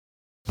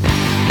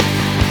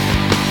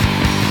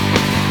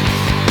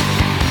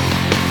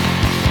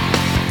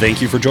Thank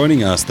you for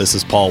joining us. This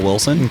is Paul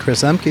Wilson. And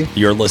Chris Emke.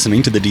 You're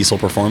listening to the Diesel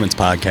Performance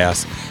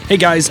Podcast. Hey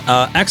guys,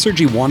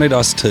 Exergy wanted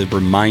us to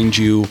remind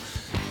you,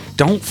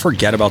 don't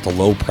forget about the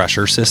low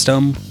pressure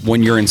system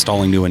when you're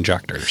installing new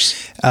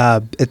injectors.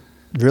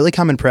 Really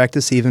common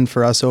practice even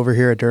for us over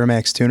here at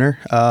Duramax Tuner.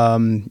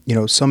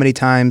 So many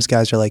times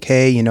guys are like,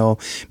 hey,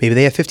 maybe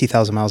they have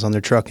 50,000 miles on their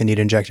truck and need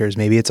injectors.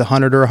 Maybe it's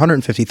 100 or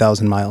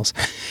 150,000 miles.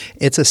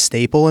 It's a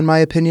staple, in my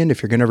opinion,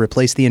 if you're going to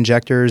replace the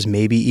injectors,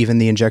 maybe even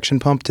the injection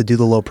pump, to do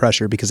the low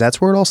pressure, because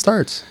that's where it all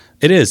starts.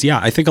 It is,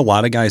 yeah. I think a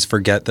lot of guys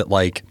forget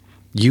that,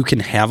 you can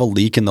have a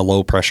leak in the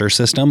low pressure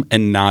system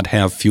and not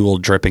have fuel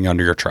dripping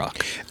under your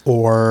truck.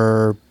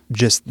 Or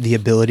just the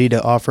ability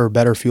to offer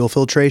better fuel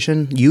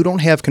filtration. You don't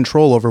have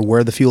control over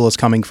where the fuel is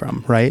coming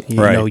from, right? You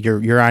know,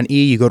 you're on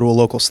E, you go to a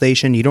local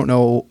station, you don't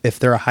know if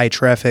they're a high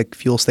traffic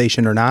fuel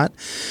station or not.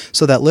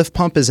 So that lift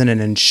pump isn't an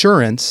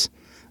insurance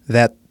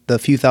that the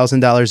few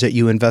 $1,000s that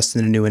you invest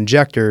in new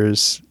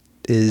injectors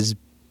is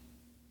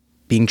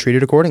being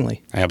treated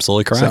accordingly.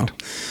 Absolutely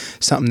correct. So,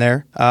 something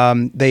there.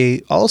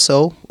 This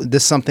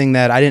is something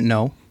that I didn't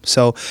know.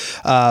 So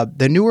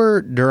the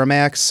newer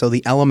Duramax, so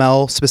the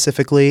LML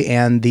specifically,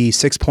 and the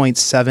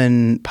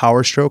 6.7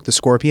 Power Stroke, the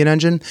Scorpion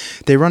engine,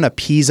 they run a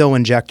piezo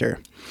injector.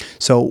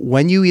 So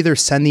when you either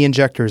send the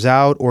injectors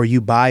out or you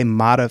buy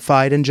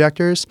modified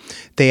injectors,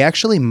 they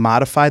actually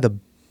modify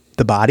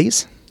the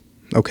bodies,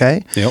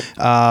 okay? Yep.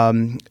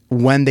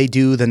 When they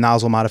do the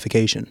nozzle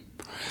modification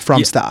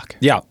from stock.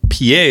 Yeah,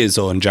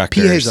 piezo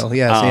injectors. Piezo,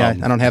 yes.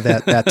 I don't have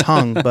that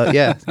tongue, but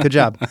yeah, good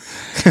job.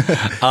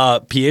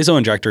 Piezo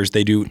injectors,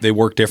 they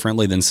work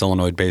differently than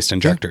solenoid-based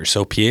injectors. Yeah.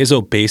 So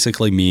piezo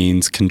basically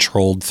means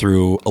controlled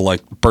through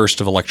burst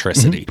of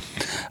electricity.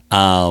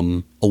 Mm-hmm.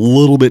 A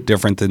little bit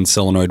different than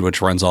solenoid, which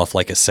runs off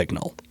like a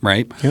signal,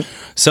 right? Yep.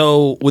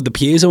 So with the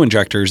piezo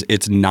injectors,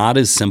 it's not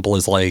as simple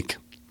as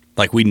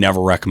we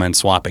never recommend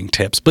swapping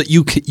tips, but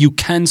you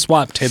can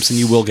swap tips and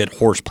you will get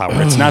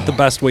horsepower. It's not the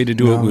best way to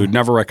do it. We would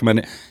never recommend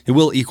it. It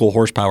will equal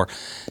horsepower.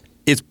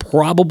 It's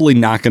probably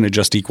not going to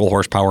just equal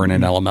horsepower in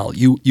an LML.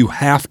 You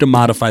have to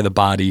modify the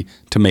body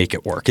to make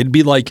it work. It'd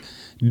be like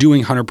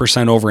doing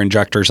 100% over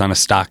injectors on a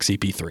stock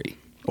CP3.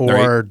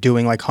 Or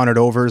doing 100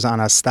 overs on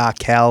a stock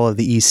cal of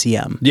the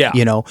ECM. Yeah.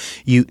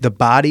 The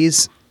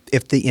bodies,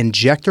 if the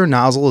injector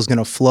nozzle is going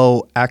to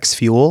flow X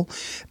fuel,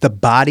 the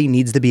body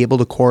needs to be able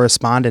to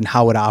correspond in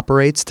how it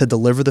operates to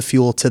deliver the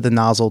fuel to the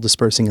nozzle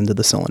dispersing into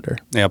the cylinder.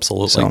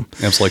 Absolutely.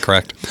 Absolutely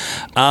correct.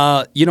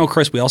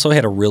 Chris, we also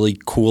had a really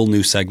cool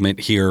new segment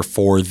here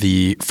from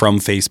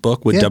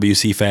Facebook with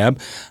WC Fab.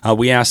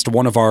 We asked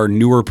one of our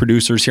newer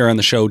producers here on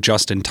the show,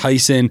 Justin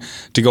Tyson,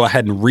 to go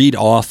ahead and read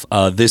off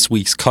this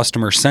week's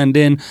customer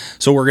send-in.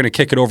 So we're going to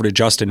kick it over to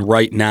Justin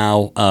right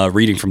now,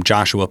 reading from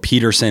Joshua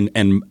Peterson,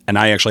 and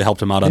I actually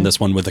helped him out on this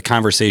one with a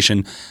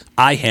conversation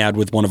I had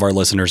with one of our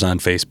listeners on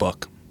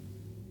Facebook.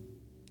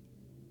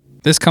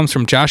 This comes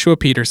from Joshua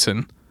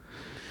Peterson.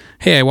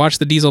 Hey, I watch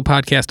the Diesel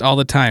podcast all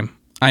the time.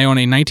 I own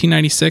a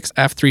 1996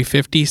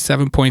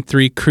 F350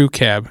 7.3 crew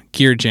cab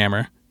gear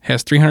jammer.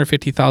 Has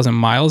 350,000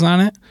 miles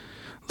on it.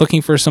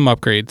 Looking for some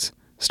upgrades,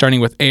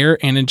 starting with air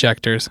and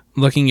injectors.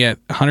 Looking at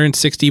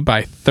 160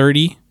 by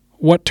 30.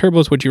 What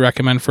turbos would you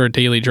recommend for a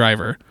daily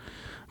driver?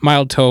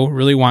 Mild tow,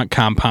 really want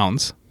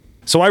compounds.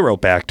 So I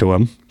wrote back to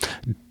him.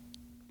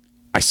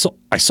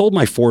 I sold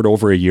my Ford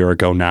over a year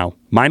ago now.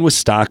 Mine was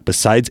stock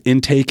besides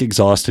intake,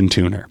 exhaust, and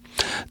tuner.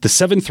 The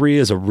 7.3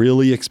 is a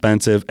really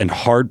expensive and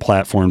hard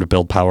platform to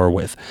build power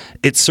with.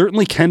 It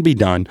certainly can be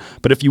done,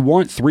 but if you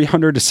want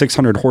 300 to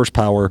 600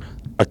 horsepower,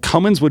 a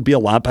Cummins would be a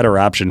lot better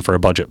option for a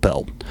budget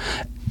build.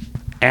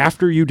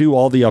 After you do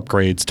all the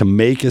upgrades to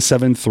make a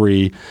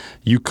 7.3,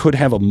 you could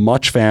have a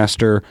much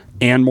faster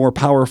and more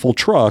powerful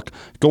truck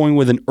going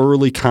with an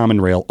early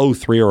Common Rail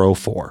 03 or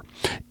 04.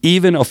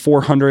 Even a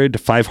 400 to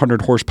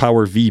 500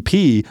 horsepower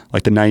VP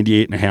like the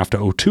 98.5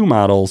 to 02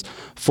 models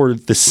for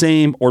the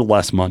same or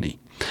less money.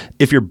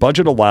 If your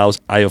budget allows,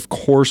 I of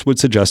course would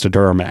suggest a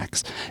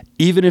Duramax.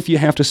 Even if you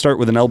have to start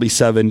with an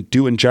LB7,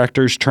 do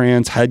injectors,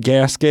 trans, head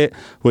gasket,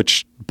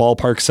 which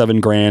ballpark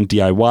 $7,000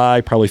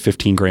 DIY, probably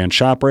 $15,000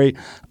 shop rate,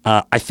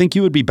 I think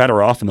you would be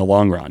better off in the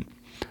long run.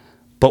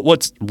 But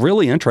what's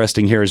really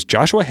interesting here is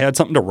Joshua had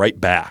something to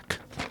write back.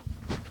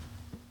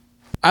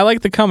 I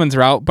like the Cummins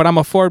route, but I'm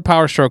a Ford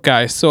Power Stroke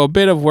guy, so a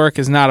bit of work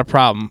is not a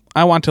problem.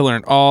 I want to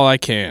learn all I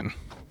can.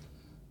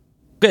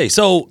 Okay,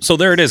 so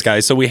there it is,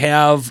 guys. So we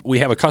have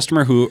a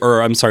customer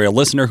a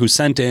listener who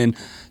sent in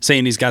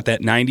saying he's got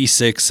that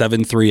 96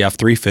 7.3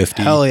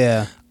 F350. Hell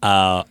yeah.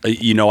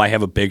 I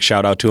have a big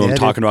shout out to him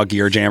talking about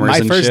gear jammers My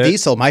and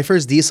shit. My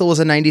first diesel was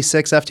a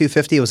 96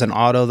 F250. It was an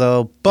auto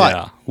though,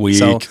 but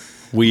weak.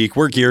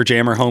 We're gear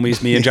jammer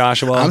homies, me and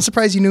Joshua. I'm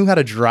surprised you knew how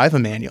to drive a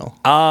manual.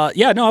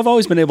 I've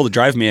always been able to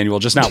drive manual,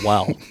 just not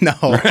well. No,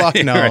 right? Fuck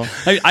no.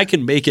 Right. I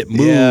can make it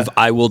move. Yeah.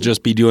 I will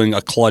just be doing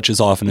a clutch as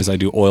often as I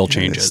do oil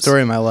changes.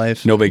 Story of my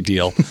life. No big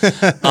deal.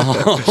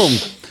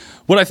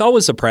 What I thought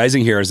was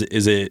surprising here is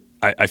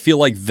I feel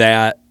like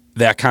that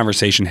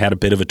conversation had a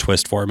bit of a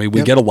twist for me.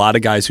 We get a lot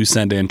of guys who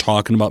send in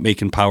talking about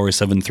making power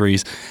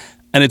 7.3s.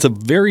 And it's a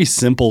very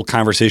simple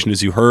conversation,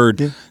 as you heard.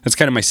 Yeah. That's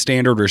kind of my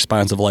standard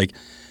response of like,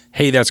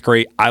 hey, that's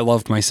great. I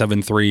loved my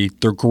 7.3.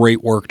 They're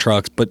great work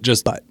trucks, but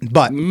just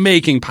but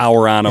making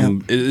power on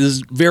them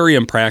is very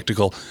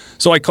impractical.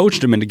 So I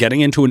coached him into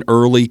getting into an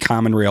early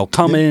common rail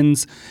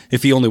Cummins. Yeah.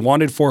 If he only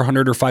wanted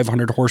 400 or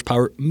 500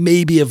 horsepower,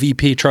 maybe a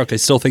VP truck.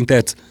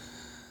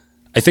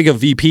 I think a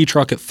VP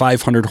truck at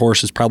 500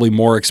 horse is probably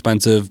more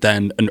expensive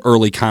than an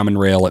early common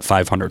rail at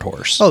 500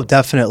 horse. Oh,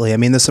 definitely. I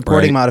mean, the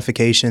supporting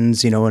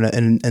modifications, in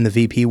the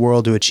VP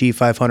world to achieve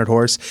 500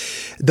 horse,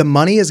 the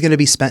money is going to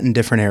be spent in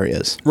different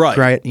areas. Right.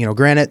 Right.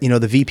 Granted,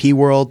 the VP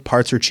world,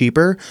 parts are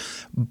cheaper,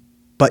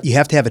 but you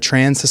have to have a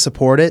trans to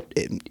support it.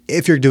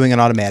 If you're doing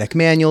an automatic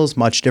manual, it's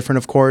much different,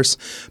 of course,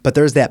 but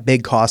there's that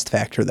big cost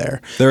factor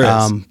there. There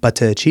is. But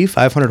to achieve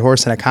 500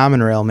 horse in a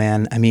common rail,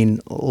 man, I mean,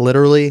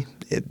 literally,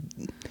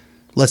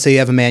 let's say you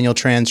have a manual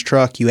trans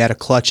truck, you add a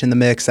clutch in the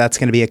mix, that's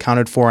going to be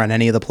accounted for on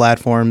any of the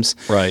platforms.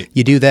 Right.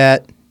 You do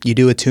that, you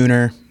do a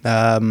tuner, you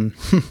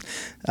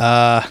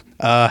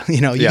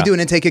can do an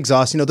intake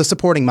exhaust, the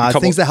supporting mods,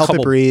 things that help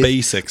it breathe.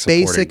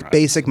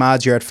 Basic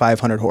mods, you're at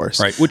 500 horse.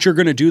 Right, which you're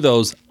going to do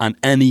those on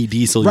any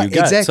diesel you get.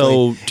 Exactly.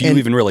 So do you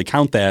even really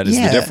count that as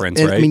the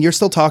difference, right? I mean, you're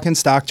still talking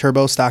stock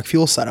turbo, stock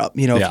fuel setup.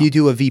 If you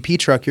do a VP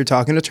truck, you're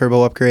talking a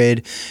turbo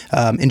upgrade.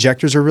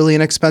 Injectors are really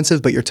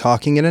inexpensive, but you're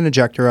talking an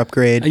injector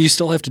upgrade. And you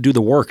still have to do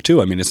the work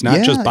too. I mean, it's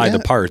not just buy the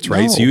parts,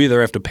 right? So you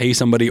either have to pay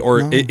somebody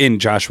or in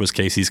Joshua's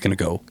case, he's going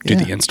to go do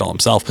the install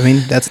himself. I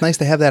mean, that's nice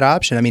to have that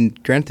option. I mean,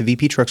 granted, the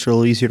VP trucks are a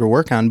little easier to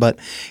work on, but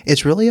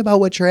it's really about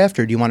what you're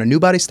after. Do you want a new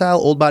body style,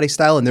 old body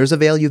style? And there's a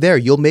value there.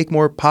 You'll make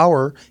more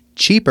power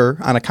cheaper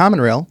on a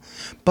common rail,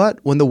 but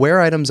when the wear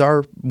items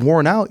are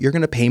worn out, you're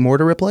going to pay more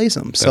to replace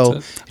them. So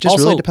it just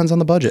really depends on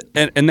the budget.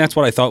 And that's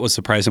what I thought was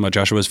surprising about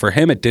Joshua, was for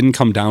him, it didn't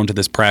come down to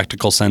this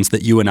practical sense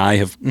that you and I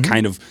have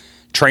kind of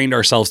trained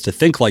ourselves to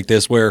think like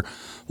this, where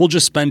we'll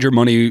just spend your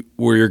money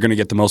where you're going to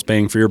get the most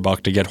bang for your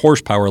buck to get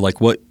horsepower. Like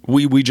what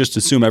we just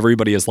assume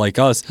everybody is like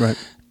us. Right.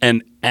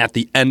 And at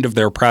the end of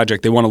their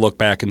project, they want to look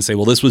back and say,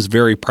 well, this was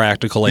very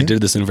practical. I did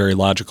this in a very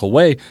logical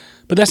way.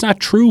 But that's not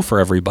true for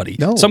everybody.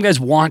 No. Some guys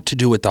want to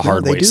do it the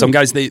hard way. Do. Some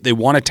guys, they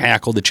want to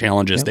tackle the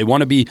challenges. Yep. They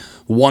want to be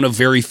one of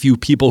very few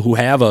people who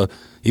have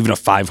even a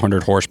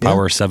 500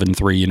 horsepower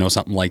 7.3,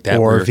 something like that.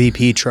 Or a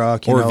VP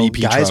truck. Or a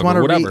VP guys truck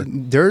or whatever.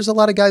 There's a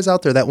lot of guys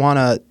out there that want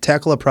to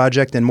tackle a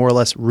project and more or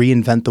less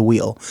reinvent the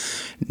wheel.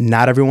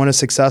 Not everyone is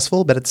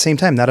successful, but at the same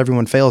time, not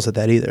everyone fails at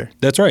that either.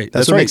 That's right.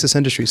 That's what makes this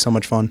industry so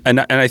much fun. And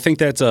I think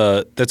that's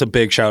a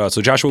big shout out.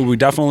 So Joshua, we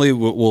definitely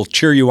will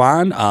cheer you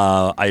on.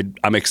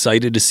 I'm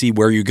excited to see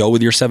where you go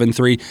with your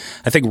 7.3.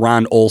 I think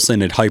Ron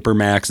Olson at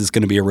Hypermax is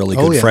going to be a really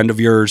good friend of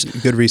yours.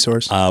 Good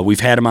resource. We've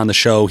had him on the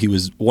show. He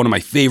was one of my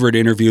favorite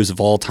interviews of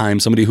all time.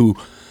 Somebody who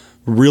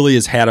really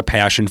has had a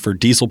passion for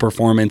diesel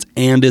performance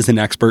and is an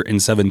expert in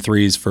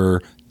 7.3s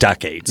for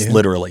decades,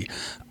 literally.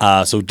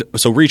 So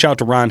reach out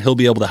to Ron. He'll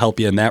be able to help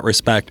you in that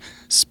respect.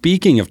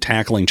 Speaking of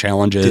tackling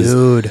challenges,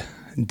 dude.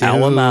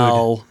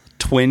 LML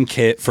twin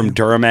kit from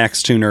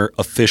Duramax Tuner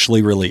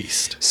officially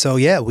released. So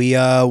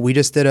we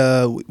just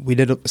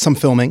did some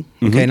filming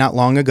not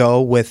long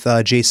ago with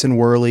Jason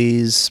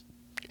Worley's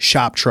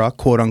shop truck,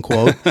 quote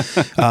unquote.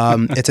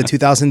 It's a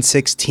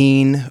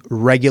 2016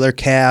 regular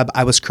cab.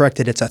 I was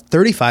corrected. It's a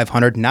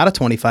 3500, not a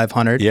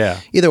 2500. Yeah.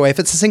 Either way, if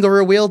it's a single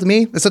rear wheel, to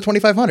me, it's a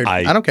 2500.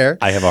 I don't care.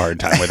 I have a hard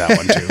time with that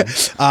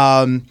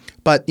one too.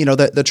 But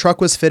the truck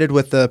was fitted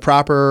with the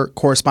proper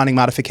corresponding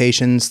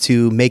modifications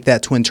to make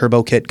that twin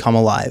turbo kit come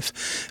alive.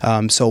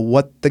 So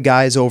what the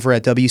guys over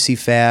at WC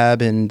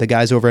Fab and the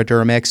guys over at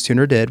Duramax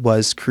Tuner did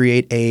was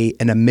create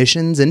an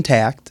emissions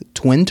intact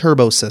twin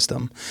turbo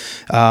system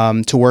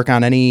to work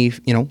on any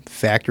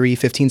factory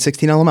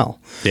 1516 LML.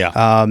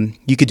 Yeah.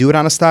 You could do it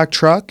on a stock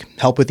truck,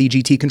 help with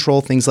EGT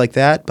control, things like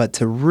that. But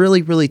to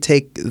really, really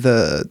take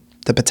the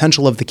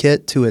potential of the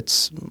kit to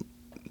its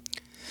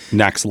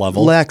next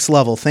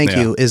level, thank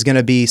you, is going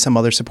to be some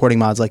other supporting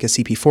mods like a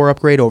CP4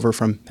 upgrade over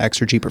from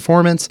X or G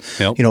Performance,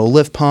 Yep. A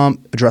lift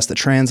pump, address the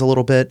trans a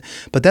little bit.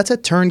 But that's a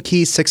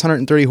turnkey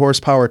 630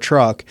 horsepower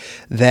truck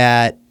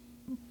that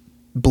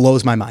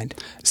blows my mind.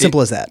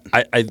 Simple as that.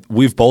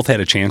 We've both had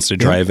a chance to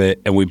drive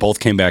it, and we both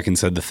came back and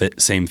said the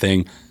same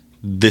thing.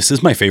 This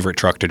is my favorite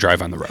truck to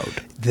drive on the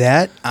road.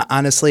 That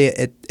honestly,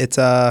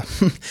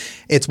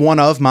 it's one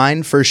of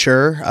mine for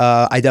sure.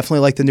 I definitely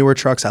like the newer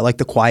trucks. I like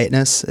the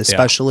quietness,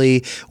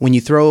 especially when you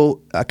throw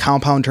a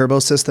compound turbo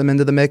system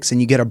into the mix and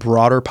you get a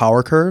broader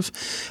power curve.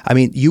 I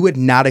mean, you would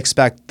not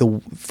expect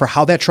for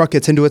how that truck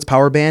gets into its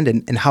power band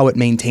and how it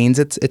maintains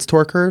its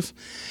torque curve.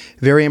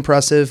 Very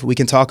impressive. We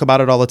can talk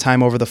about it all the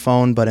time over the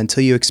phone, but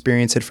until you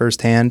experience it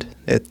firsthand,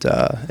 it's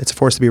a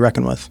force to be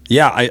reckoned with.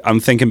 Yeah, I'm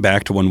thinking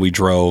back to when we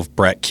drove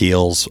Brett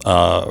Keel's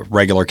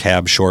regular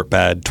cab short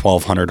bed,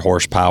 1,200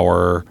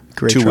 horsepower,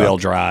 Great two-wheel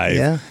truck. drive.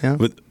 Yeah.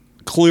 With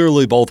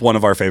clearly both one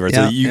of our favorites.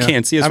 You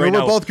can't see us right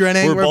now. We're both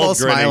grinning. We're both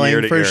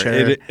smiling, for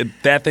sure.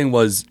 That thing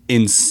was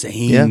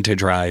insane to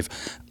drive.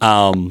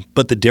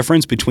 But the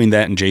difference between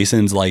that and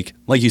Jason's, like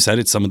you said,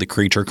 it's some of the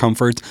creature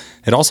comforts.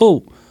 It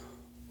also,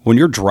 when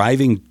you're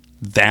driving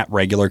that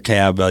regular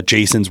cab,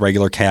 Jason's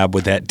regular cab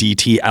with that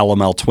DT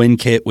LML twin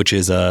kit, which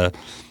is a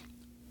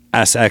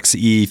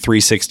SXE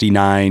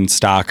 369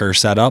 stocker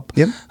setup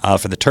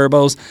for the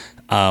turbos.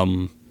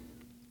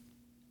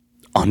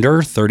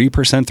 Under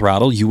 30%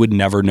 throttle, you would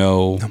never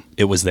know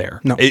it was there.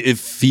 No. It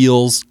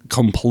feels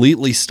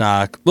completely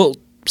stock. Well,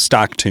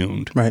 stock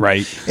tuned,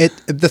 right?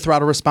 The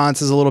throttle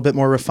response is a little bit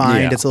more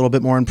refined. Yeah. It's a little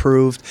bit more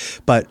improved.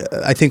 But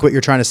I think what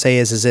you're trying to say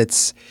is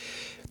it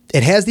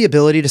has the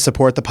ability to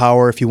support the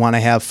power if you want to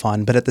have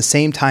fun. But at the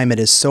same time, it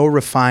is so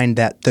refined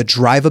that the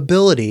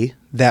drivability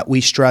that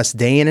we stress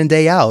day in and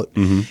day out,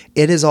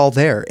 it is all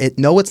there. It's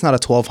not a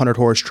 1,200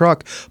 horse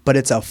truck, but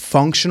it's a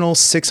functional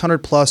 600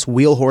 plus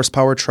wheel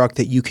horsepower truck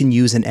that you can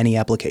use in any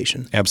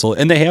application.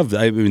 Absolutely.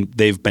 And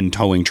they've been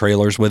towing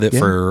trailers with it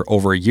for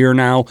over a year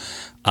now.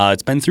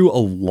 It's been through a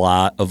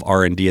lot of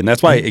R&D, and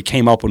that's why it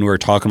came up when we were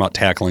talking about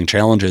tackling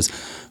challenges.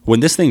 When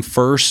this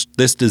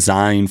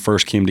design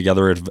first came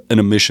together as an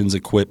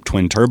emissions-equipped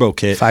twin-turbo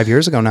kit. 5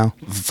 years ago now.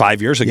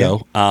 5 years ago.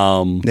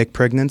 Nick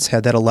Prignitz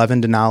had that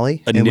 11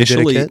 Denali.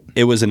 Initially,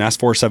 it was an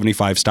S475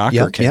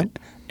 stocker kit.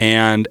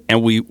 And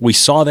we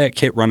saw that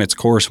kit run its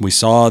course, and we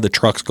saw the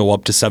trucks go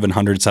up to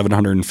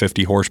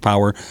 750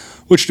 horsepower,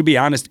 which, to be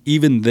honest,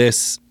 even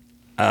this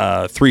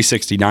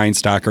 369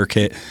 stocker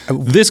kit,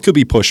 this could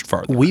be pushed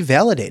farther. We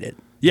validated.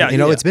 Yeah,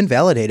 it's been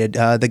validated.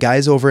 The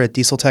guys over at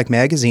Diesel Tech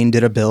Magazine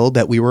did a build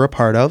that we were a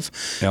part of.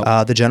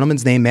 Yep. The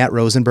gentleman's name, Matt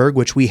Rosenberg,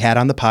 which we had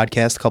on the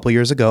podcast a couple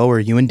years ago, or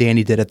you and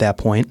Danny did at that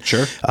point.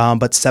 Sure.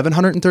 But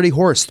 730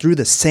 horse through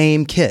the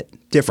same kit,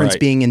 difference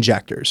being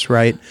injectors,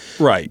 right?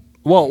 Right.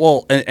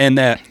 Well, and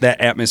that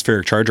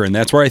atmospheric charger, and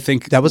that's where I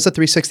think... That was the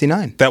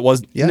 369. That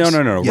was... Yes.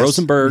 No. Yes.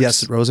 Rosenberg's...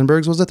 Yes,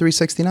 Rosenberg's was the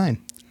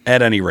 369.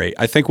 At any rate,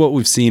 I think what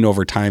we've seen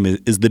over time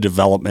is the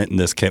development in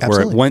this kit,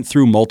 Absolutely. where it went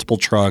through multiple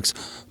trucks,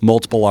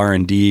 multiple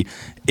R&D.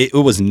 It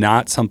was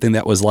not something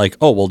that was like,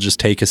 oh, we'll just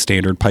take a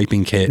standard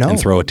piping kit and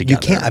throw it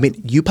together. You can't. I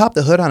mean, you pop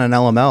the hood on an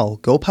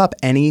LML, go pop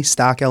any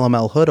stock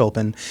LML hood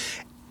open.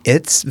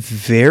 It's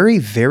very,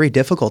 very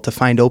difficult to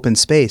find open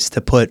space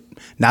to put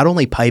not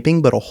only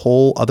piping, but a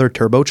whole other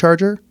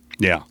turbocharger.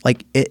 Yeah.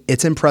 Like,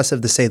 it's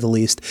impressive to say the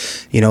least.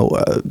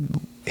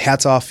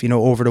 Hats off,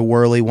 over to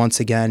Worley once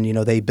again.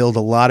 They build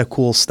a lot of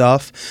cool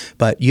stuff,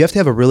 but you have to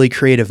have a really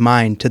creative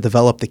mind to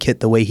develop the kit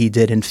the way he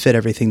did and fit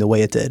everything the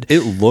way it did. It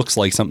looks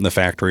like something the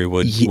factory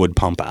would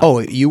pump out. Oh,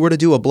 you were to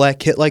do a black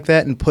kit like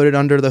that and put it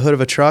under the hood of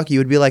a truck, you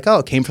would be like, oh,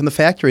 it came from the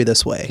factory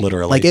this way.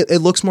 Literally. Like,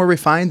 it looks more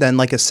refined than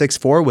like a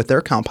 6.4 with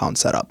their compound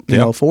setup,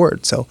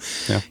 Ford. So,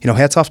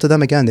 hats off to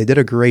them again. They did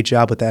a great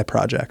job with that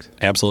project.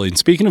 Absolutely. And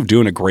speaking of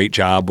doing a great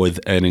job with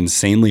an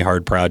insanely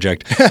hard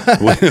project,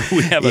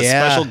 we have a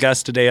special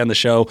guest today on the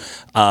show.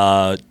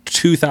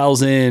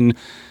 2000.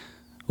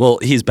 Well,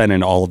 he's been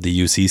in all of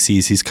the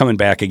UCCs. He's coming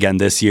back again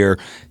this year.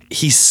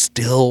 He's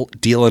still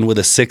dealing with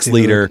a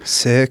 6-liter.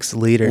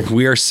 6-liter.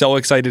 We are so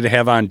excited to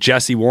have on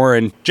Jesse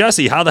Warren.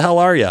 Jesse, how the hell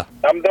are you?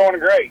 I'm doing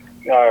great.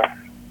 Kind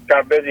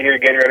of busy here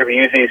getting ready for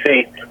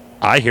UCC.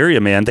 I hear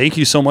you, man. Thank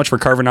you so much for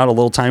carving out a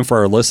little time for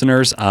our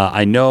listeners.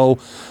 I know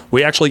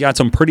we actually got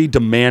some pretty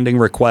demanding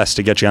requests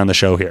to get you on the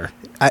show here.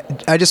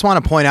 I just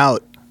want to point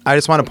out,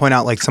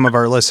 like, some of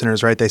our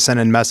listeners, right? They send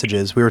in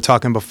messages. We were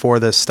talking before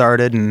this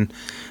started, and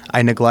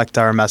I neglect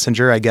our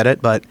messenger. I get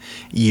it, but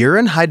you're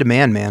in high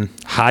demand, man.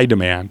 High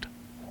demand.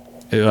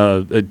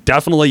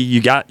 Definitely, you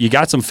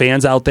got some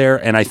fans out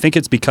there, and I think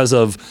it's because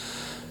of,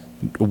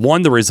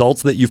 one, the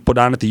results that you've put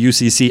on at the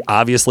UCC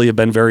obviously have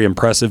been very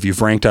impressive.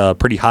 You've ranked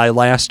pretty high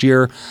last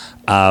year,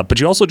 but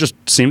you also just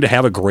seem to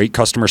have a great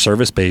customer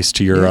service base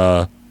to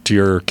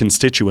your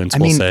constituents,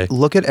 we'll say.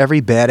 Look at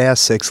every badass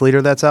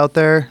 6-liter that's out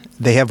there.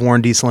 They have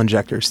Warren diesel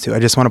injectors too. I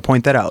just want to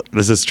point that out.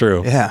 This is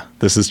true. Yeah.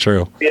 This is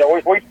true. Yeah,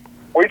 we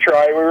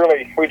try.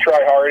 We try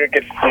hard. It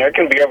gets, it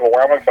can be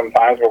overwhelming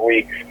sometimes, but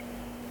we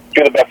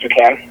do the best we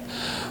can.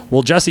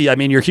 Well, Jesse, I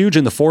mean, you're huge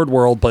in the Ford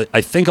world, but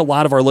I think a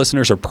lot of our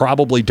listeners are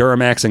probably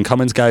Duramax and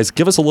Cummins guys.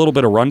 Give us a little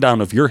bit of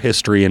rundown of your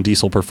history in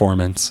diesel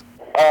performance.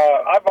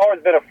 I've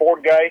always been a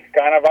Ford guy,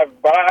 kind of.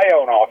 But I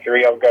own all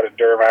three. I've got a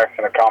Duramax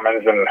and a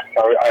Cummins, and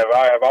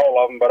I have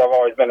all of them. But I've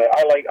always been.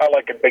 I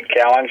like a big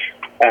challenge,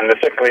 and the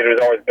 6-liter has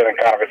always been a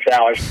kind of a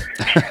challenge.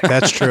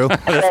 That's true.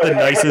 That's the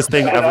nicest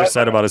thing ever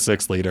said about a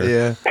 6-liter.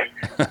 Yeah.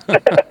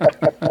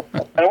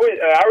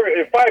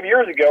 And 5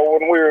 years ago,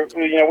 when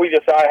we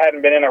decided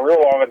hadn't been in it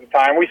real long at the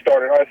time. We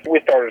started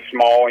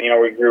small.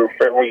 We grew.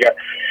 We're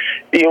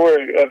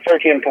a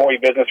 13-employee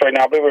business right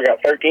now. I believe we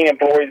got 13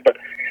 employees, but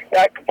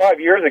back 5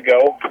 years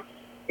ago,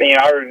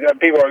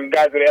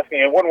 guys would ask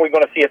me, when are we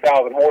going to see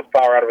 1,000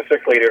 horsepower out of a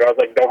 6-liter? I was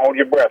like, don't hold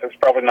your breath. It's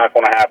probably not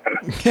going to happen.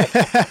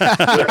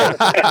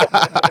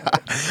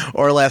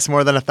 Or last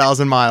more than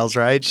 1,000 miles,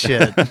 right?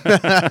 Shit.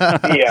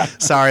 Yeah.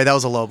 Sorry, that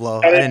was a low blow.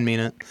 I didn't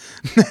mean it.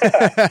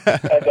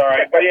 That's all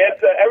right. But yeah,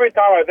 every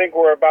time I think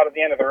we're about at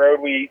the end of the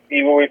road, we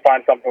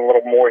find something a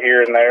little more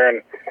here and there,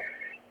 and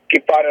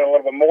keep finding a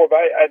little bit more. But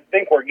I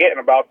think we're getting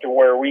about to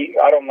where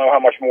I don't know how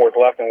much more is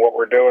left in what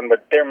we're doing,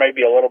 but there may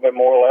be a little bit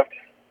more left.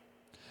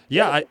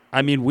 Yeah,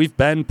 I mean, we've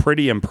been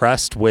pretty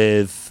impressed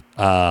with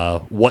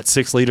what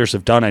 6 liters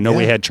have done. I know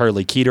we had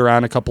Charlie Keeter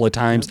on a couple of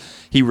times.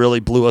 He really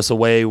blew us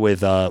away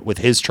with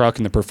his truck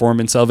and the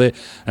performance of it.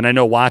 And I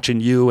know watching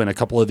you and a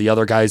couple of the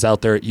other guys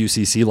out there at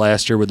UCC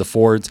last year with the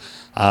Fords,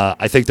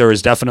 I think there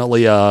is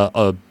definitely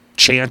a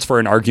chance for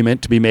an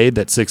argument to be made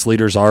that 6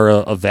 liters are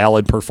a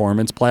valid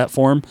performance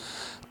platform.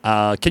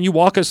 Can you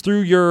walk us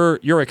through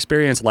your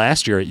experience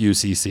last year at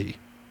UCC?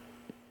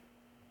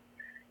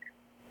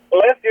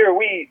 Last year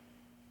we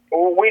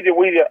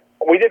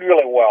did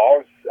really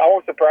well. I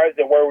was surprised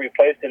at where we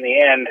placed in the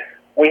end.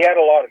 We had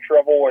a lot of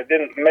trouble. It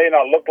may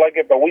not look like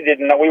it, but we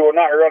were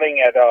not running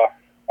at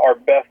our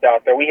best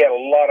out there. We had a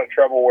lot of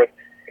trouble with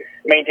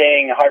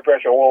maintaining high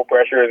pressure oil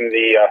pressure in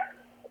the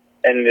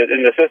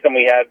system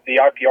we had. The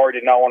IPR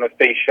did not want to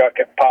stay shut,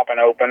 kept popping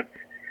open.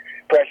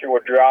 Pressure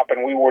would drop,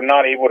 and we were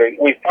not able to.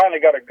 We finally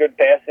got a good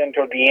pass in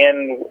toward the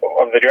end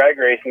of the drag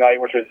race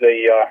night, which was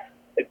a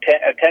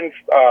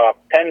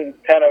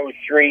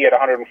 10:03 at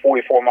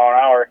 144 mile an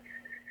hour,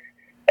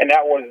 and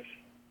that was.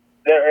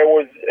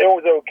 It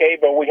was okay,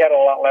 but we had a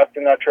lot left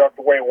in that truck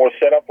the way it was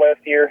set up last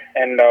year.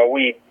 And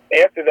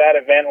after that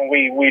event,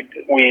 we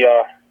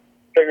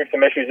figured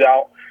some issues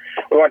out.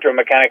 We went to a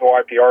mechanical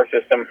IPR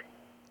system,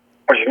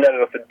 which netted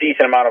us a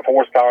decent amount of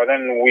horsepower.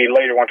 Then we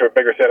later went to a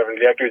bigger set of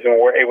injectors and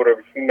were able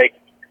to make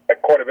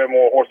quite a bit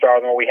more horsepower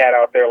than what we had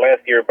out there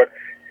last year. But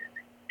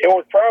it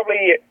was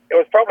probably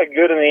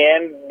good in the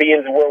end,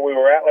 being where we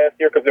were at last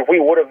year. Because if we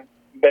would have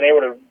been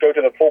able to go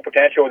to the full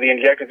potential of the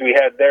injectors we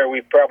had there, we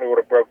probably would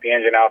have broke the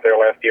engine out there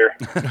last year.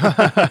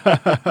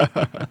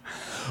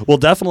 Well,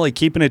 definitely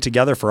keeping it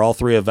together for all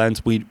 3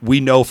 events,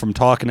 we know from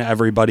talking to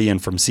everybody and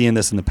from seeing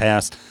this in the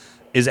past,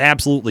 is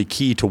absolutely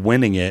key to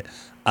winning it.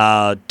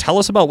 Tell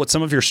us about what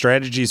some of your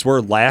strategies were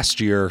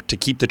last year to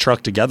keep the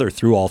truck together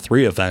through all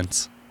 3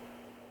 events.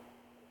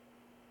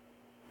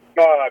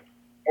 The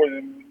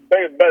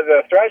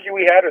strategy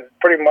we had was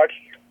pretty much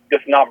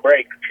just not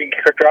brake.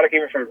 Try to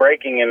keep it from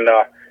braking, and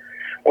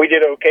we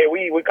did okay.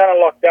 We kind of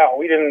lucked out.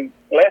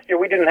 Last year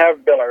we didn't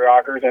have billet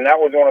rockers, and that's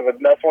one of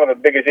the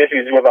biggest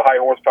issues with a high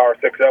horsepower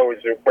 6.0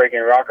 is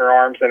breaking rocker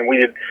arms. And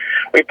we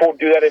pulled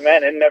through that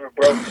event and it never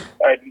broke.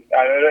 I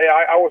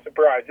was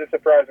surprised. Just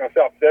surprised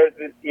myself.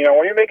 When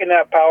you're making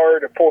that power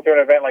to pull through an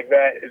event like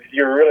that,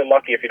 you're really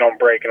lucky if you don't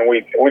break. And it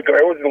was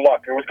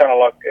luck. It was kind of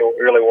luck. It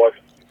really was.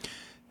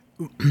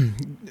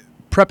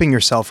 Prepping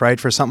yourself,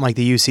 right, for something like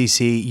the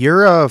UCC.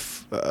 You're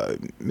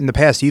in the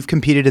past you've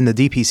competed in the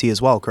DPC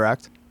as well,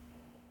 correct?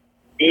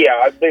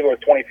 Yeah, I believe it was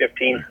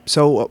 2015.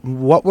 So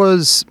what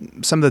was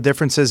some of the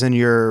differences in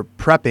your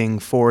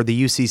prepping for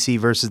the UCC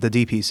versus the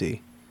DPC?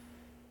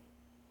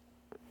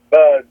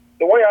 The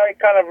way I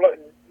kind of look,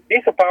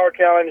 Diesel Power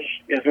Challenge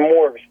is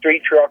more of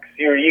street trucks.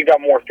 You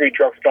got more street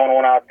trucks going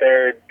on out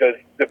there.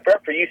 The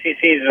prep for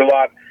UCC is a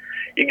lot.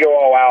 You go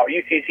all out.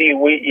 UCC,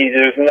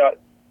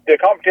 the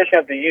competition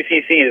at the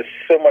UCC is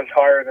so much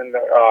higher than the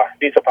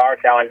Diesel Power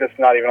Challenge. It's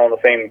not even on the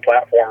same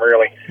platform,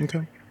 really.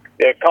 Okay.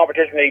 The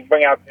competition they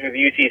bring out through the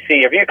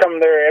UCC. If you come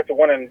there after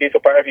winning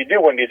Diesel Power, if you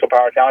do win Diesel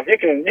Power Challenge, you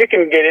can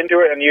get into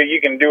it and you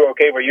can do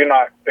okay, but you're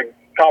not. The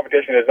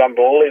competition is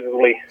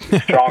unbelievably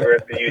stronger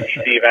at the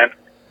UCC event.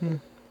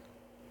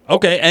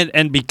 Okay,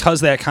 and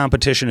because that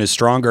competition is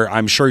stronger,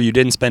 I'm sure you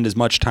didn't spend as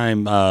much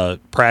time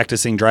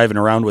practicing driving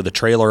around with a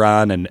trailer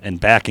on and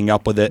backing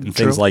up with it and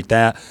things like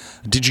that.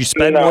 Did you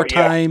spend more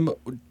time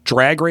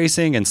drag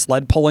racing and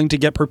sled pulling to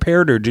get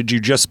prepared, or did you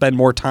just spend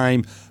more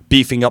time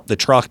beefing up the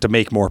truck to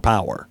make more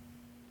power?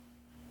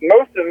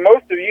 Most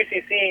of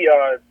UCC,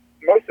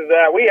 most of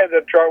that, we had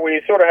the truck. We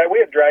had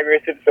drag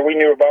races, so we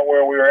knew about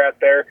where we were at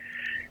there.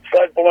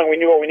 Sled pulling, we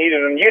knew what we needed,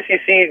 and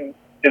UCC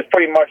is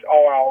pretty much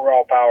all out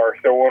raw power.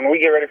 So when we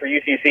get ready for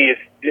UCC,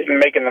 it's just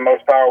making the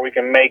most power we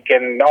can make,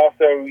 and also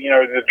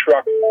the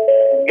truck,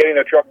 getting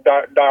the truck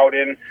dialed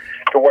in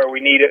to where we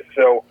need it.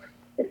 So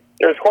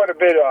there's quite a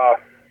bit.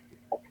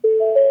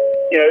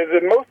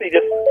 It's mostly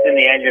just in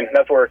the engine.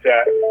 That's where it's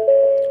at.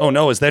 Oh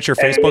no, is that your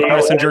Facebook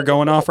Messenger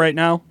going off right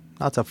now?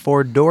 That's a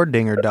 4-door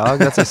dinger, dog.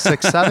 That's a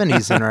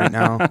 670s in right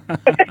now.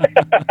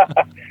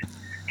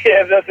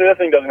 Yeah, this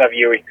thing doesn't have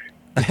UE.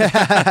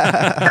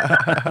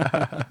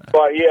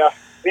 But yeah,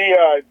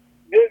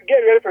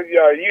 getting ready for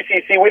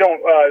UCC, we don't.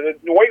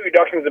 The weight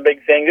reduction is a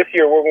big thing this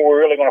year. We're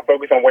really going to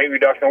focus on weight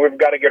reduction. We've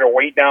got to get our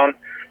weight down,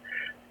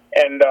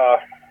 and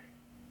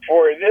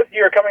for this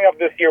year, coming up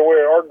this year,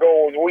 where our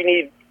goal is,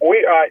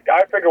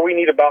 I figure we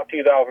need about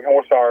 2,000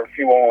 horsepower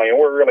fuel only, and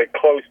we're really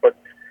close, but.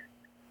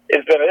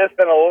 It's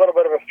been a little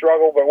bit of a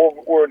struggle, but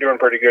we're doing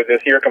pretty good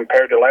this year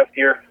compared to last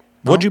year.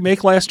 What'd you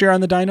make last year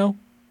on the dyno?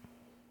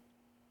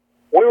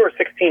 We were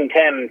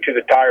 1610 to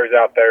the tires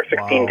out there.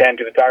 1610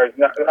 to the tires.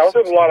 That was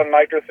a lot of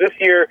nitrous. This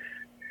year,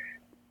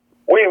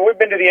 we've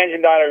been to the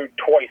engine dyno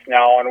twice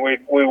now, and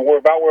we're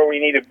about where we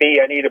need to be.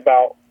 I need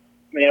about,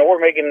 we're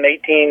making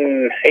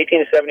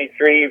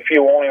 1873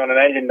 fuel only on an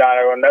engine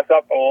dyno, and that's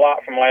up a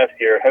lot from last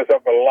year. That's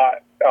up a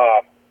lot.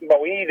 But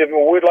we'd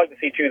like to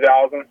see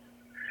 2,000.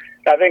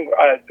 I think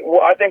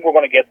we're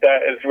going to get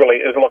that.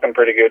 Is looking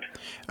pretty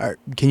good.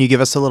 Can you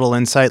give us a little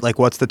insight, like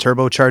what's the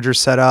turbocharger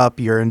setup,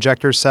 your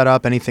injector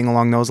setup, anything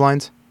along those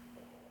lines?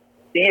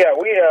 Yeah,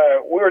 we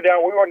were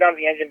down to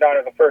the engine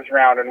dyno the first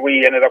round, and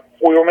we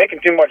were making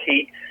too much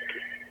heat.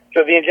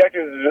 So the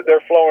injectors,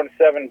 they're flowing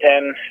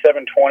 710,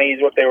 720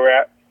 is what they were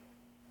at.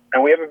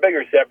 And we have a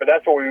bigger set, but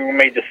that's what we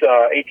made this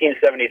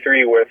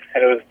 1873 with,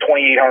 and it was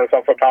 2,800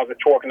 some foot-pounds of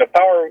torque. And the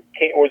power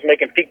was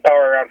making peak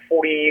power around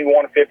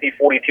 4,150,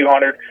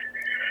 4,200.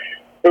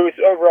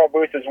 Overall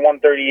boost is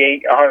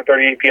 138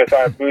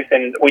 psi of boost,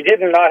 and we did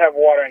not have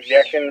water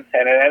injection,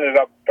 and it ended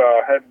up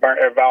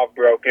a valve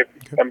broke. It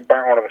burnt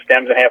one of the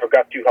stems in half. It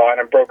got too hot,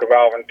 and it broke a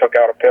valve and took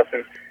out a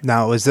piston.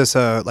 Now, is this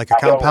a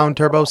compound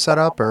turbo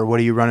setup, or what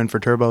are you running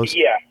for turbos?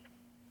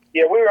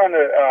 Yeah, we run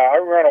I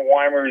run a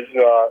Weimer's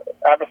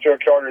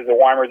atmospheric charger is a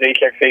Weimer's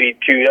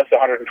HX82. That's a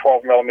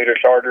 112 millimeter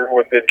charger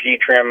with the G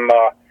trim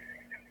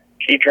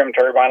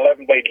turbine,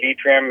 11 blade G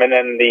trim, and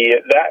then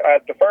the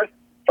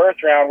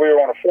first round we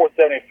were on a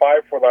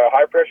 475 for the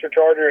high pressure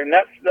charger, and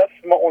that's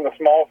on the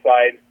small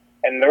side.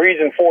 And the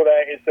reason for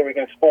that is so we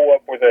can spool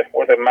up with a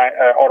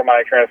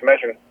automatic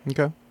transmission.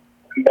 Okay.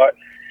 But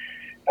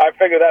I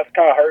figure that's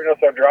kind of hurting us.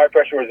 Our drive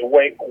pressure was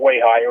way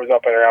high. It was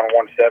up at around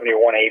 170 or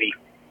 180.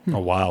 Oh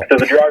wow! So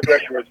the drive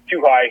pressure was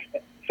too high.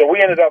 So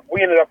we ended up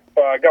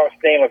got a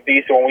stainless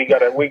diesel, and we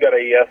got a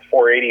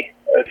S480.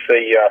 It's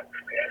a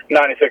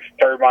 96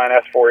 turbine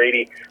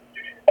S480,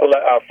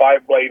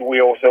 5-blade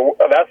wheel. So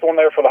that's the one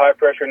there for the high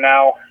pressure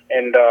now.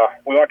 And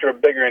we went to a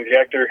bigger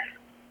injector.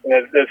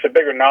 It's a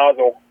bigger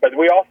nozzle, but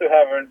we also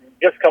have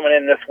just coming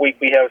in this week.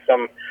 We have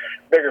some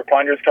bigger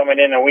plungers coming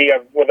in, and we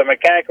have with a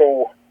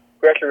mechanical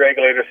pressure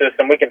regulator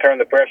system. We can turn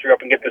the pressure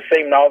up and get the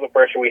same nozzle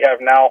pressure we have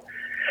now.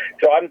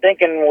 So I'm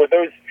thinking with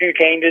those few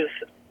changes,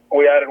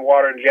 we added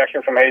water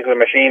injection from Hazel's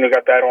machine. We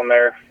got that on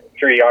there,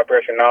 3 high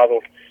pressure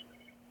nozzles.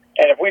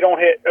 And if we don't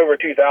hit over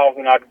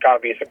 2,000, I'd kind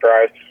of be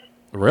surprised.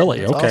 Really?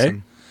 That's okay.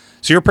 awesome.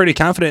 So you're pretty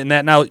confident in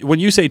that. Now, when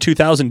you say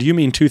 2,000, do you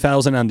mean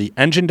 2,000 on the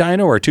engine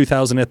dyno or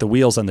 2,000 at the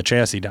wheels on the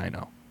chassis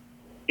dyno?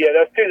 Yeah,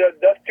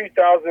 that's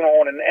 2,000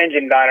 on an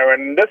engine dyno,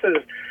 and this is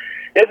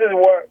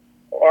what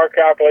our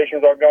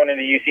calculations are going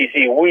into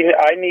UCC.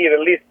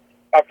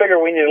 I figure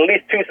we need at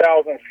least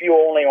 2,000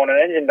 fuel only on an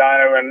engine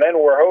dyno, and then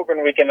we're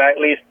hoping we can at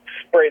least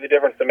spray the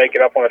difference to make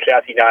it up on a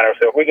chassis dyno.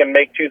 So if we can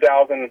make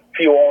 2,000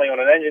 fuel only on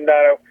an engine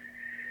dyno,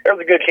 there's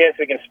a good chance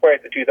we can spray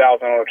it to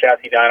 2,000 on a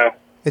chassis dyno.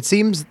 It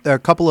seems a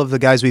couple of the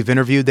guys we've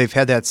interviewed, they've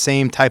had that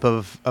same type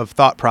of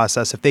thought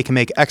process. If they can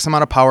make X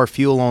amount of power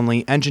fuel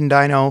only engine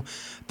dyno,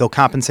 they'll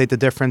compensate the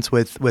difference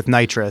with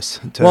nitrous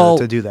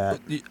to do that.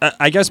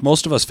 I guess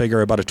most of us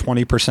figure about a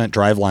 20%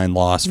 driveline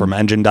loss from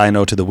engine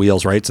dyno to the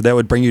wheels, right? So that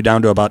would bring you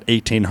down to about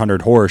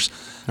 1,800 horse.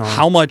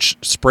 How much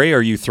spray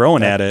are you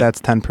throwing at it?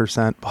 That's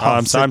 10%.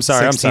 I'm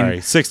sorry.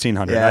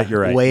 1,600. Yeah, you're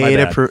right. Way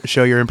to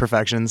show your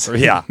imperfections.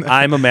 Yeah,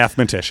 I'm a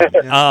mathematician.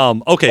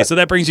 Okay, so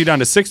that brings you down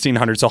to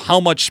 1,600. So how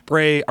much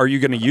spray are you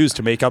going to use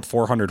to make up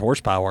 400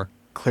 horsepower?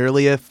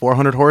 Clearly a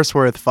 400 horse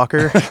worth,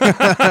 fucker.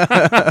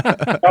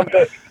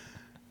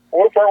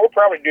 We'll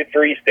probably do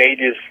 3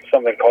 stages,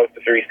 something close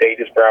to 3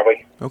 stages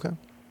probably. Okay.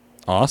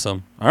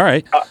 Awesome. All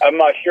right. I'm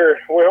not sure.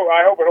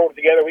 I hope it holds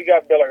together. We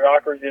got billet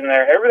rockers in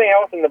there. Everything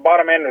else in the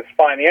bottom end was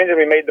fine. The engine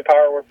we made the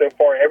power with so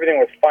far, everything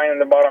was fine in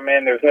the bottom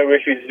end. There's no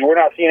issues. We're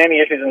not seeing any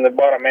issues in the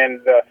bottom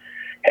end. The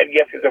head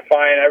gaskets are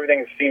fine.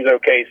 Everything seems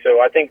okay.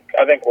 So I think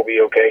we'll be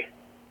okay.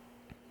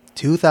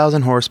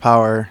 2,000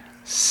 horsepower,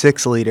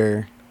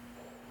 6-liter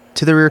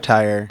to the rear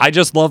tire. I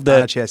just love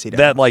that chassis dyno.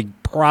 that like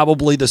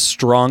probably the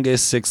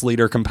strongest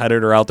 6-liter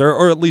competitor out there,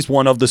 or at least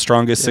one of the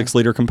strongest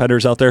 6-liter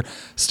competitors out there,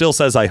 still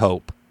says I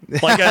hope.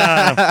 Like,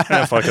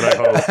 fuck it, I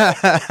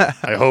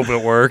hope. I hope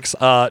it works.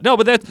 No,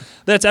 but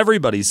that's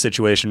everybody's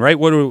situation, right?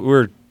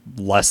 We're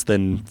less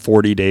than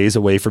 40 days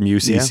away from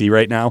UCC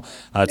right now.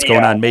 It's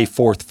going on May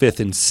 4th, 5th,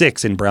 and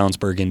 6th in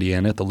Brownsburg,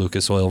 Indiana at the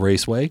Lucas Oil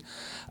Raceway.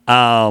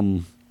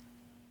 I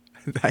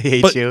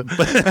hate you.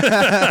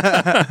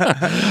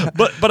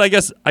 But I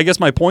guess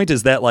my point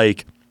is that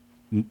like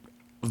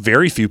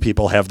very few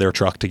people have their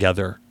truck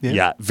together.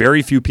 Yeah.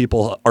 Very few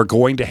people are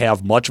going to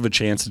have much of a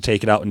chance to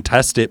take it out and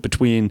test it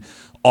between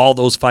all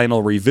those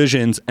final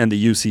revisions and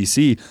the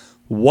UCC.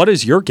 What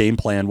is your game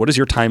plan? What does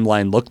your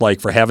timeline look like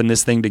for having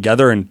this thing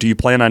together? And do you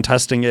plan on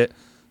testing it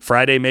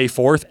Friday, May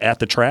 4th at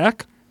the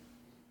track?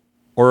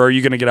 Or are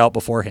you going to get out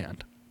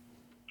beforehand?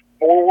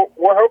 Well,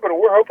 we're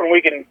hoping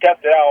we can test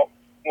it out.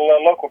 The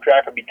local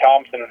track would be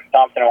Thompson,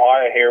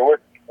 Ohio here.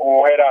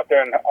 We'll head out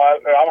there, and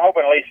I'm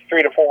hoping at least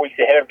 3 to 4 weeks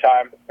ahead of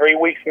time. 3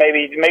 weeks,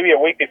 maybe a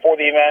week before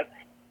the event.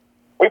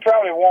 We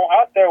probably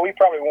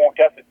won't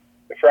test it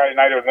the Friday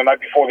night or the night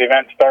before the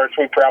event starts.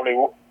 We probably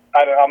will.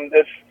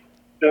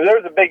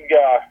 There's a big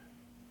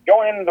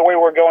going in the way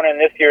we're going in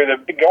this year.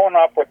 Going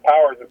up with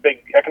power is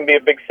that can be a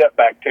big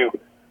setback too.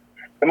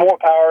 The more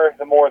power,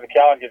 the more the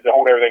challenges to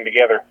hold everything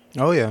together.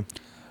 Oh yeah.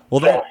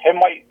 Well, so it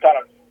might kind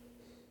of.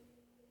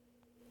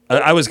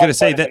 I was going to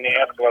say that.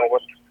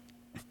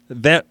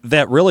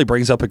 That really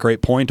brings up a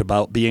great point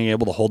about being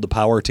able to hold the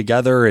power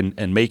together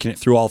and making it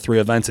through all three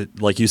events.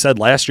 Like you said,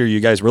 last year, you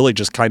guys really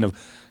just kind of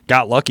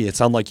got lucky. It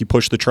sounded like you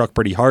pushed the truck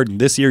pretty hard. And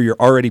this year, you're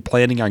already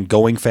planning on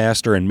going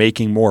faster and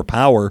making more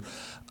power.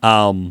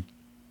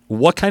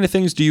 What kind of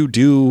things do you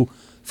do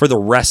for the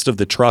rest of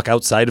the truck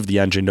outside of the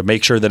engine to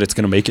make sure that it's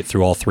going to make it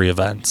through all three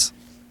events?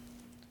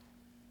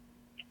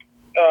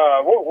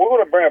 We're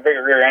going to bring a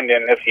bigger rear end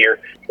in this year.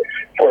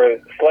 For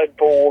sled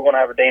pull, we're going to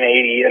have a Dana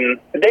 80, and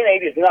the Dana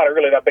 80 is not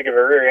really that big of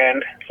a rear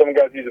end. Some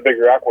guys use a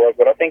bigger Rockwell,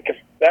 but I think if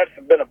that's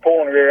been a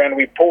pulling rear end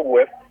we pulled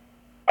with,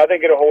 I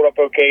think it'll hold up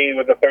okay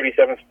with the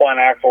 37 spline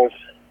axles.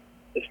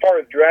 As far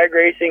as drag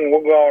racing,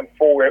 we're going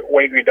full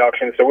weight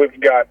reduction, so we've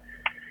got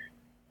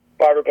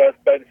fiberglass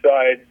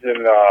bedsides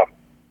and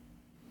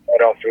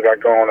what else we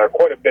got going on there?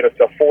 Quite a bit of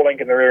stuff. Full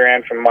link in the rear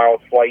end from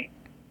Miles Flight.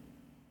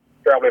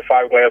 Probably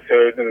fiberglass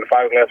hoods and the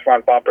fiberglass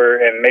front bumper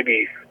and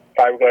maybe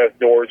fiberglass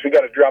doors. We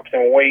got to drop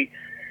some weight.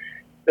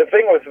 The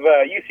thing with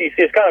UCC,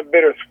 it's kind of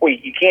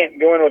bittersweet. You can't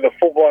go in with a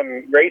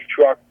full-blown race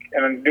truck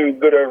and do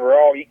good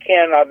overall. You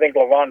can. I think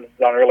Levon's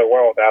done really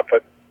well with that,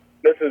 but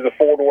this is a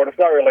four-door. It's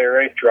not really a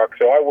race truck,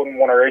 so I wouldn't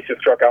want to race this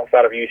truck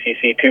outside of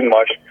UCC too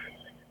much.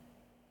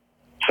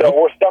 So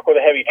we're stuck with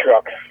a heavy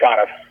truck,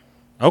 kind of.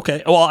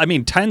 Okay. Well, I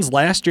mean, 10s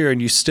last year,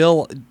 and you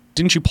still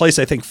didn't you place,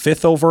 I think,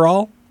 5th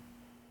overall?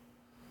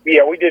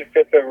 Yeah, we did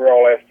 5th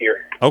overall last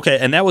year. Okay,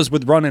 and that was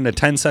with running a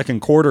 10-second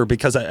quarter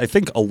because I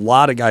think a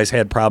lot of guys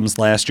had problems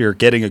last year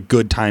getting a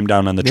good time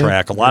down on the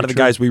track. A lot of the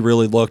guys we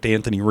really looked,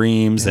 Anthony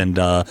Reams and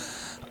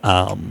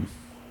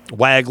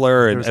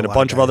Wagler and a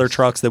bunch of other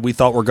trucks that we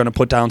thought were going to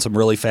put down some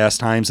really fast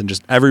times, and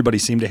just everybody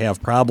seemed to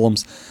have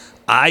problems.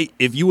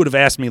 If you would have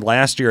asked me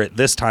last year at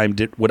this time,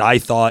 would I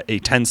thought a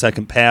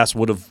 10-second pass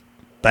would have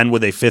been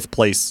with a 5th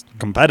place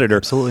competitor?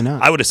 Absolutely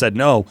not. I would have said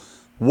no.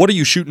 What are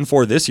you shooting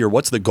for this year?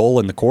 What's the goal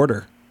in the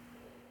quarter?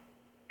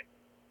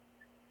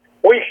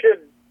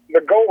 The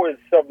goal is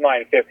sub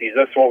 950s.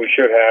 That's what we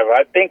should have.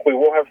 I think we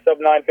will have sub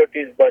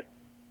 950s, but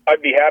I'll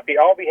be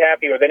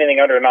happy with anything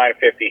under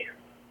 950.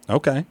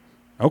 Okay.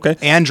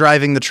 And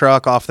driving the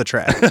truck off the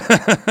track.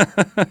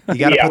 You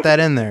got to put that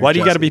in there. Why do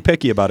you got to be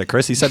picky about it,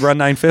 Chris? He said run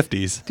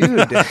 950s.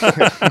 Dude.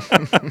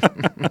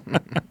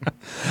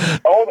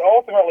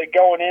 Ultimately,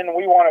 going in,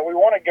 we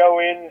want to go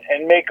in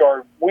and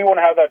we want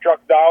to have that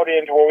truck dialed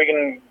in to where we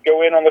can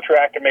go in on the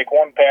track and make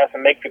one pass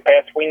and make the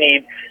pass we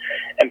need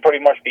and pretty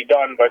much be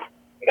done, but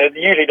it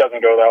usually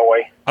doesn't go that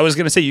way. I was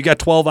going to say, you got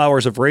 12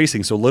 hours of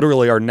racing, so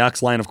literally our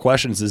next line of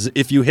questions is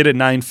if you hit a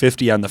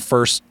 950 on the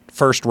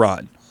first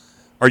run,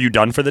 are you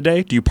done for the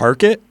day? Do you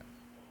park it?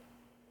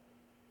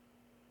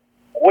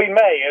 We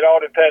may. It all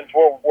depends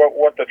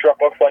what the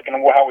truck looks like and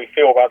how we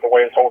feel about the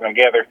way it's holding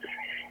together.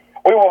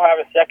 We will have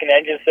a second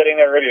engine sitting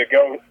there ready to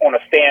go on a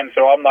stand,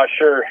 so I'm not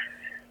sure.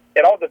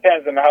 It all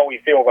depends on how we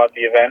feel about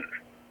the event.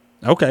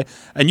 Okay.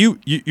 And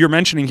you're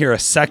mentioning here a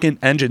second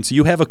engine, so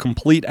you have a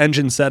complete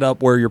engine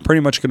setup where you're pretty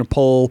much going to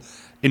pull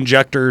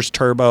injectors,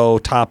 turbo,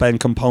 top-end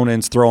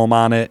components, throw them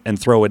on it, and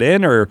throw it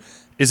in, or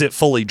is it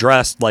fully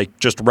dressed, like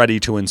just ready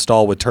to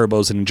install with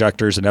turbos and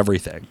injectors and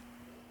everything?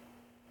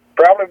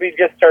 Probably be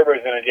just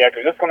turbos and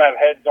injectors. It's going to have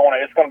heads on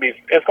it. It's going to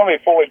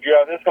be fully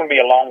dressed. It's going to be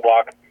a long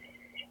block.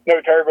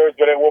 No turbos,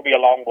 but it will be a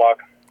long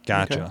block.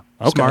 Gotcha.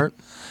 Okay. Smart.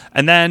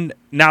 And then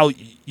now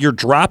you're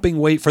dropping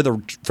weight for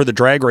the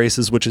drag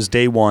races, which is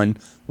day one.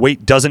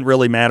 Weight doesn't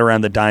really matter on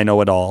the dyno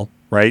at all,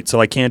 right?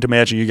 So I can't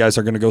imagine you guys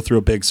are going to go through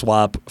a big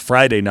swap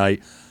Friday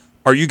night.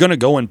 Are you going to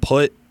go and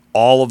put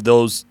all of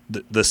those,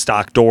 the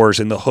stock doors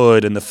and the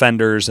hood and the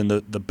fenders and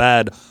the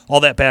bed,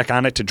 all that back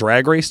on it to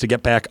drag race to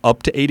get back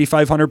up to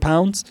 8,500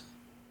 pounds?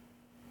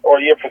 Or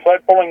yeah, for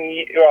sled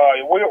pulling,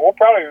 we'll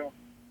probably,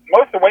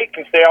 most of the weight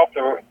can stay off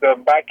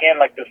the back end,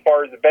 like as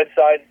far as the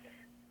bedsides.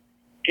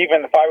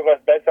 Keeping the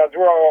fiberglass bedsides,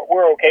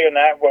 we're okay in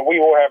that, but we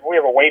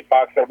have a weight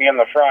box that'll be in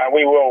the front.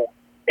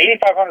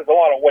 8,500 is a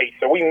lot of weight,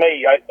 so we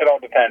may. It all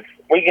depends.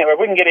 If we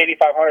can get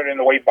 8,500 in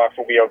the weight box,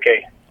 we'll be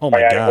okay. Oh my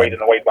God! God. Weight in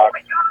the weight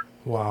box.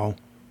 Wow.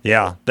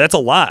 Yeah, that's a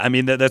lot. I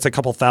mean, that's a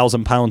couple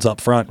 1,000 pounds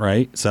up front,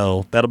 right?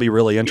 So that'll be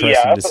really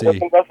interesting to see.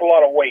 That's a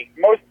lot of weight.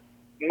 Most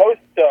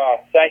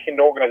sanctioned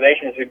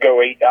organizations would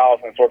go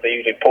 8,000 is what they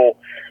usually pull.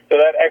 So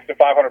that extra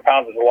 500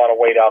 pounds is a lot of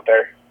weight out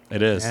there.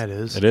 It is. Yeah, it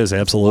is. It is,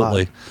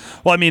 absolutely.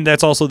 Well, I mean,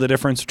 that's also the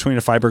difference between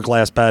a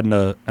fiberglass bed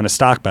and a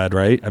stock bed,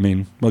 right? I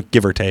mean,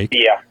 give or take.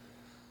 Yeah.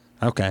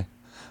 Okay.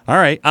 All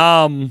right.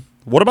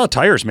 What about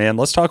tires, man?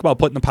 Let's talk about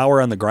putting the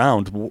power on the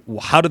ground.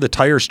 How do the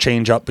tires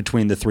change up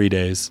between the 3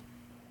 days?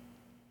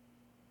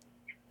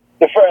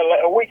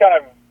 We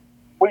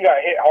got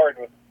hit hard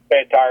with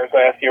bad tires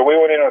last year. We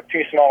went in with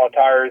too small of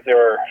tires.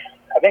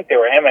 I think they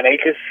were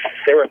M&H's.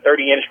 They were a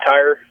 30-inch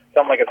tire.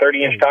 Something like a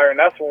 30-inch tire,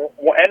 and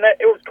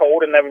it was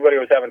cold, and everybody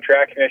was having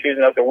traction issues,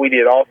 and that's what we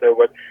did also.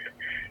 But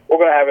we're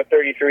going to have a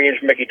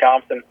 33-inch Mickey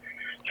Thompson,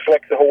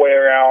 flex the whole way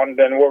around,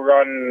 and we'll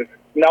run.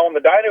 Now on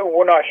the dyno,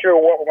 we're not sure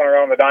what we're going to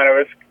run on the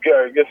dyno. It's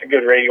just a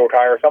good radial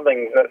tire,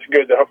 something that's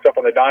good that hooks up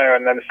on the dyno,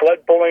 and then the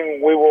sled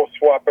pulling, we will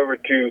swap over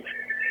to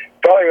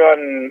probably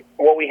on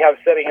what we have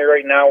sitting here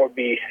right now would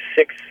be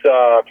 6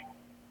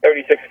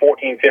 36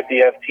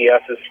 1450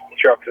 STS's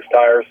trucks as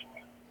tires.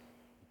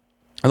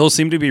 And those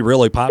seem to be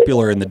really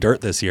popular in the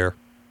dirt this year.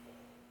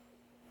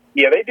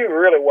 Yeah, they do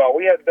really well.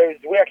 We had those.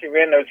 We actually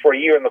ran those for a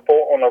year on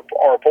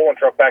our pulling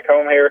truck back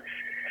home here.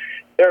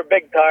 They're a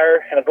big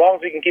tire, and as long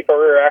as we can keep our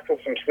rear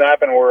axles from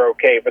snapping, we're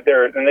okay. But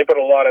they're one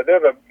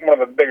of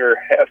the bigger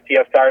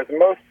STS tires.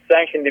 Most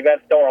sanctioned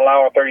events don't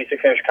allow a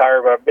 36-inch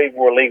tire, but I believe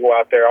we're legal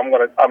out there. I'm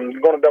gonna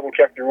double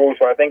check the rules,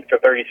 but I think the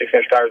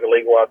 36-inch tires are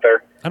legal out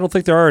there. I don't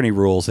think there are any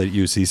rules at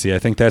UCC. I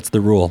think that's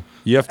the rule.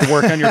 You have to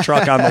work on your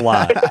truck on the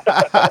lot.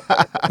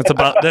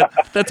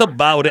 That's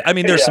about it. I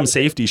mean, there's some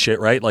safety shit,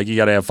 right? Like you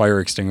got to have fire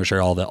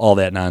extinguisher, all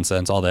that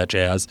nonsense, all that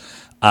jazz.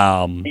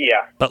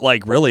 But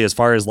like really, as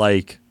far as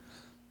like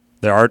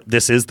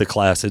this is the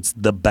class. It's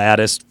the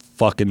baddest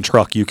fucking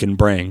truck you can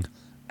bring,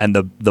 and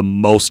the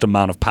most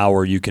amount of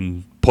power you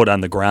can put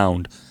on the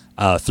ground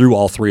through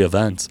all three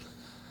events.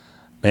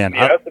 Man,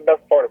 that's the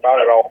best part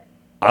about it all.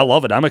 I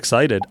love it. I'm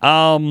excited.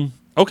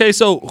 Okay,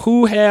 so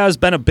who has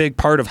been a big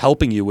part of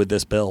helping you with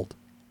this build?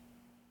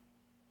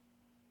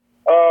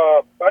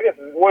 I guess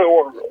we're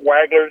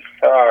Wagglers,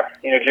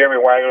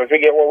 Jeremy Wagglers.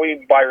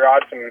 We buy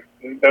rods from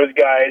those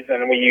guys,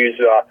 and we use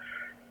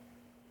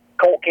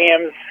Colt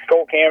cams.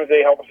 Colt cams,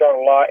 they help us out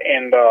a lot,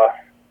 and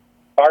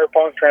Fire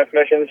Punks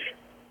transmissions.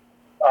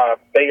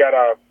 We got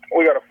a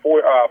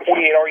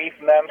 48 RE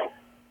from them.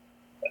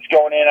 It's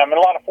going in. I mean,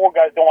 a lot of Ford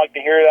guys don't like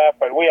to hear that,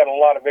 but we had a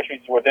lot of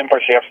issues with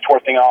input shafts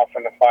twisting off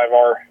in the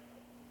 5R.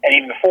 And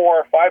even the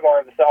 4,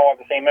 5R, they all have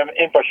the same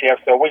input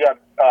shaft, so we got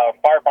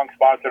Fire Punk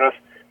sponsored us.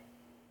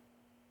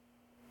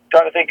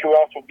 Trying to think who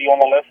else would be on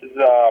the list is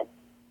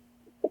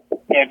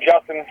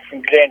Justin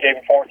from J&J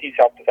Performance. He's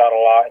helped us out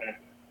a lot, and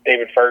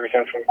David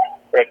Ferguson from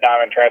Red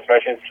Diamond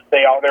Transmissions.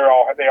 They all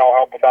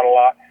help us out a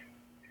lot.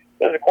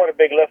 There's quite a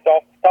big list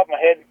off the top of my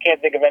head.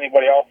 Can't think of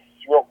anybody else.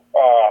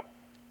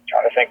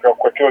 Trying to think real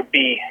quick. It would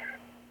be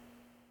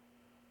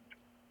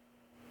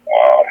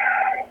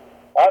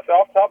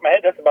off the top of my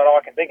head, that's about all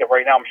I can think of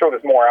right now. I'm sure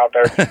there's more out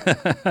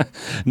there.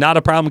 Not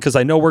a problem, because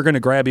I know we're going to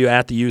grab you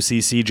at the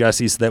UCC,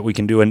 Jesse, so that we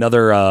can do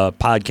another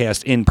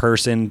podcast in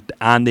person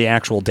on the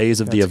actual days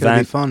of the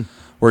event. It's going to be fun.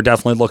 We're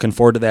definitely looking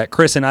forward to that.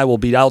 Chris and I will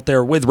be out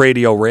there with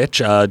Radio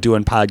Rich,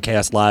 doing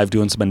podcast live,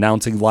 doing some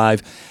announcing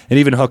live, and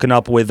even hooking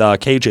up with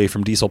KJ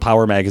from Diesel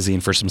Power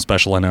Magazine for some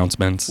special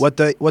announcements. What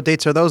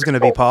dates are those going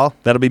to be, Paul?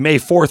 That'll be May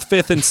 4th,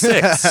 5th, and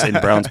 6th in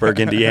Brownsburg,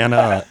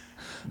 Indiana.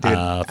 Dude,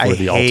 for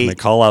the Ultimate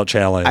Call-Out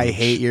Challenge. I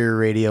hate your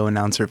radio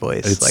announcer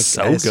voice. It's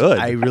so good.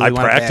 I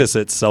practice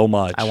it so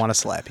much. I want to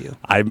slap you.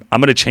 I'm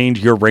going to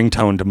change your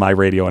ringtone to my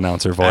radio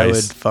announcer voice. I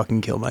would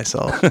fucking kill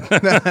myself.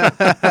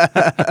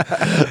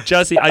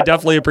 Jesse, I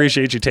definitely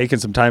appreciate you taking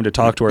some time to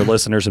talk to our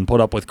listeners and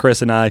put up with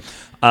Chris and I.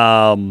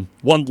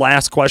 One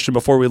last question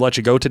before we let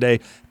you go today.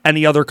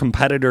 Any other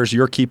competitors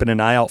you're keeping an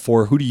eye out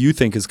for? Who do you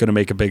think is going to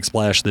make a big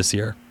splash this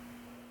year?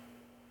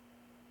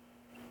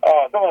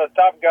 Some of the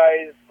top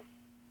guys.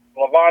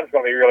 Levon's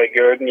going to be really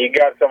good, and you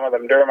got some of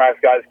them Duramax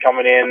guys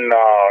coming in.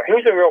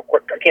 Who's a real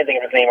quick? I can't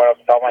think of his name right off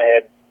the top of my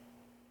head.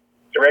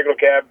 It's a regular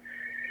cab.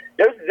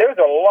 There's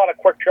a lot of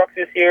quick trucks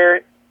this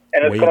year,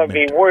 and it's going to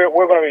be we're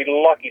going to be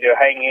lucky to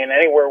hang in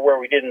anywhere where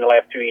we did in the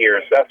last 2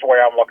 years. That's the way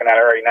I'm looking at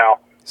it right now.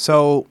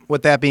 So,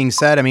 with that being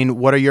said, I mean,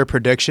 what are your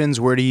predictions?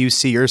 Where do you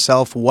see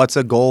yourself? What's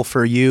a goal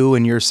for you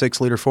and your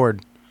 6-liter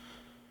Ford?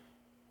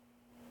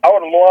 I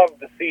would love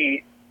to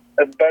see.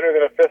 It's better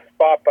than a 5th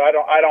spot, but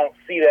I don't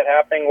see that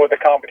happening with the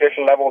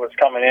competition level that's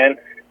coming in.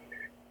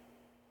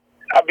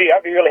 I'd be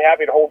really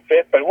happy to hold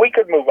 5th, but we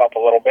could move up a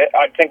little bit.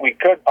 I think we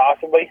could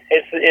possibly.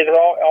 It's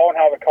all on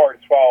how the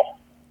cards fall.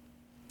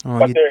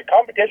 But the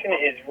competition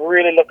is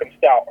really looking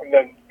stout.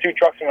 The 2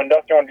 trucks from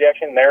Industrial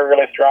Injection, they're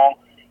really strong.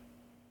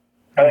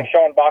 I think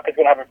Sean Bach is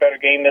going to have a better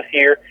game this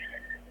year.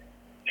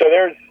 So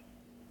there's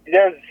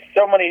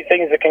so many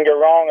things that can go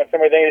wrong, and so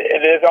many things.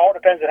 It all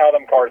depends on how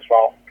them cards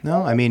fall.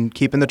 No, I mean,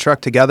 keeping the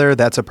truck together,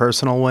 that's a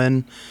personal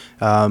win.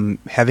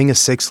 Having a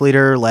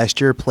 6-liter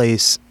last year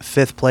place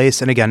 5th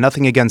place, and again,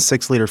 nothing against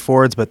 6-liter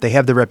Fords, but they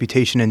have the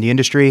reputation in the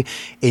industry,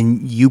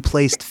 and you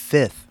placed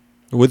 5th.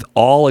 With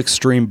all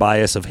extreme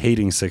bias of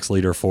hating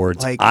 6-liter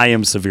Fords, I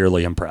am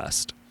severely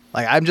impressed.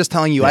 I'm just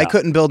telling you, I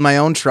couldn't build my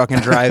own truck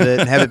and drive it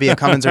and have it be a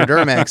Cummins or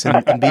Duramax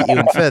and beat you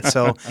in 5th.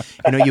 So,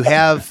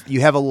 you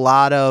have a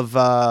lot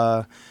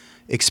of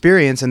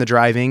experience in the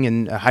driving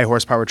and a high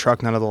horsepower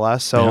truck,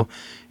 nonetheless. So,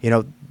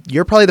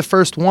 you're probably the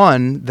first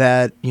one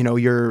that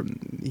you're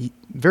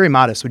very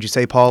modest. Would you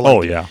say, Paul?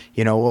 Oh yeah.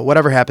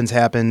 Whatever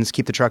happens.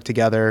 Keep the truck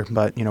together.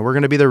 But we're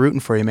going to be there rooting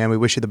for you, man. We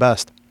wish you the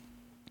best.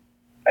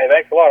 Hey,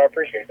 thanks a lot. I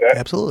appreciate that.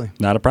 Absolutely.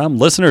 Not a problem,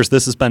 listeners.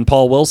 This has been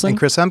Paul Wilson and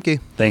Chris Hemke.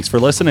 Thanks for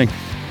listening.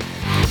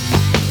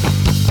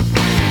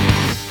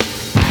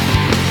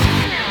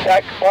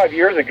 Back 5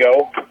 years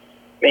ago,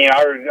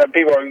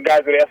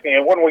 guys would ask me,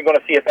 when are we going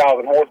to see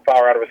 1,000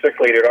 horsepower out of a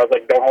 6-liter? I was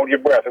like, don't hold your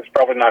breath. It's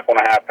probably not going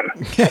to happen.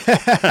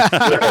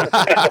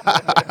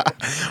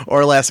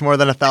 Or last more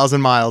than 1,000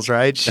 miles,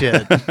 right?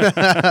 Shit.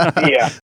 Yeah.